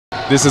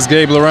This is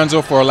Gabe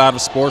Lorenzo for a lot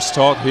of sports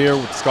talk here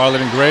with Scarlet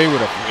and Gray with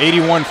an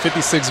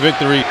 81-56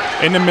 victory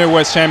in the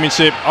Midwest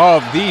Championship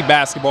of the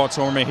basketball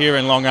tournament here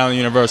in Long Island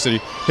University.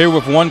 Here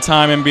with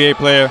one-time NBA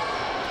player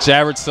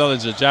Jared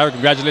Sullinger. Jared,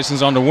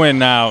 congratulations on the win.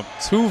 Now,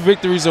 2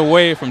 victories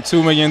away from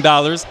 $2 million.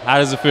 How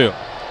does it feel?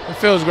 It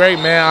feels great,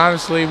 man.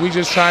 Honestly, we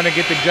just trying to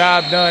get the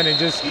job done and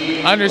just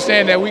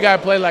understand that we got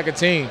to play like a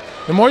team.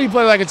 The more you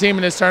play like a team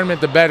in this tournament,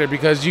 the better,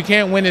 because you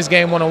can't win this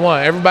game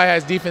one-on-one. Everybody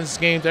has defensive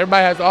schemes.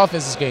 Everybody has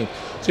offensive schemes.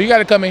 So you got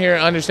to come in here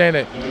and understand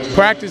that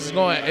practice is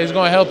going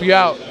to help you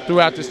out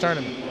throughout this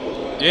tournament.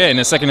 Yeah, in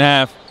the second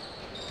half,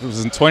 it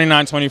was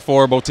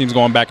 29-24, both teams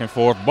going back and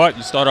forth, but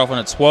you start off on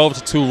a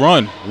 12-2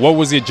 run. What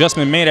was the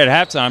adjustment made at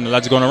halftime that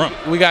led you going to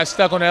run? We got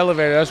stuck on the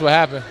elevator. That's what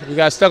happened. We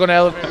got stuck on the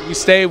elevator. We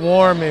stayed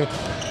warm,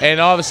 and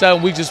all of a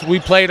sudden we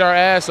played our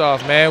ass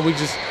off, man.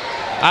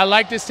 I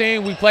like this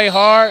team. We play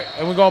hard,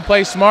 and we're going to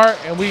play smart,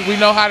 and we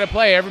know how to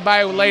play.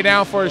 Everybody will lay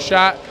down for a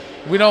shot.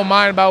 We don't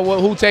mind about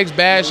who takes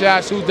bad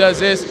shots, who does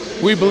this.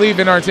 We believe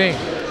in our team.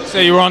 You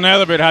say you were on the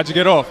elevator. How'd you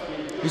get off?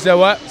 You said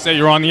what? You say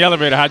you were on the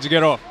elevator. How'd you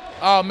get off?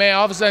 Oh, man,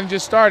 all of a sudden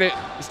just started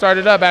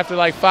up after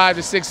like 5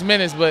 to 6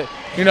 minutes. But,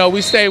 you know,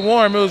 we stayed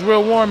warm. It was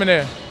real warm in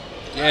there.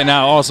 Yeah,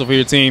 now also for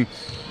your team,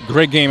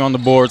 great game on the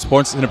boards,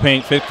 points in the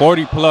paint,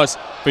 40-plus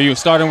for you.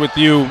 Starting with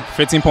you,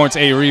 15 points,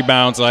 8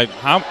 rebounds. Like,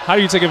 how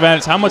do you take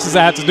advantage? How much does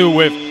that have to do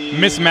with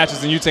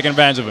mismatches and you taking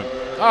advantage of it?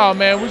 Oh,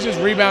 man, we just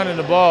rebounding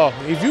the ball.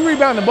 If you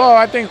rebound the ball,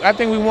 I think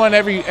we won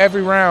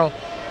every round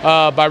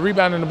by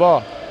rebounding the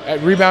ball.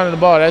 Rebounding the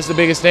ball, that's the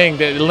biggest thing.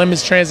 That it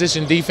limits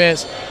transition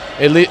defense.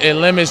 It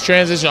limits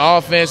transition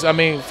offense, I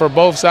mean, for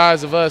both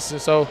sides of us. And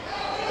so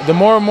the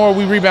more and more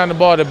we rebound the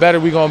ball, the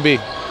better we're going to be.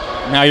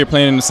 Now you're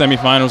playing in the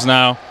semifinals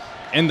now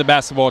in the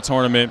basketball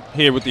tournament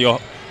here with the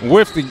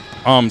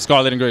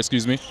Scarlet and Gray,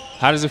 excuse me.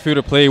 How does it feel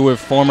to play with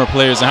former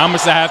players, and how much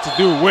does that have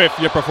to do with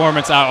your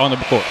performance out on the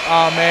court?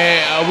 Oh,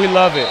 man, we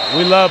love it.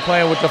 We love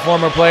playing with the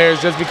former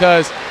players just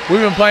because we've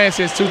been playing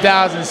since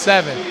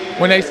 2007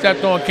 when they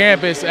stepped on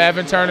campus,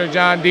 Evan Turner,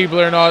 John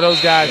Diebler, and all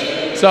those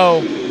guys. So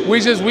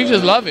we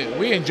just love it.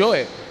 We enjoy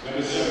it.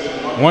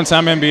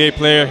 One-time NBA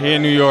player here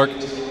in New York.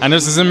 And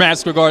this is in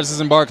Madison Gardens, this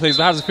is in Barclays.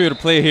 But how does it feel to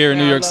play here in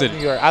New York City?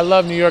 New York. I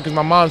love New York because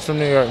my mom's from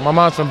New York. My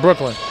mom's from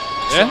Brooklyn.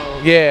 Yeah?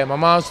 So, yeah, my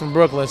mom's from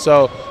Brooklyn,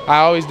 so I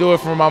always do it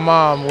for my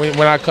mom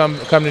when I come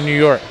to New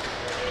York.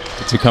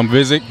 To come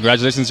visit,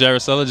 congratulations, Jared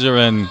Sullinger,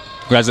 and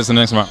congratulations on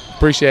the next round.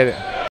 Appreciate it.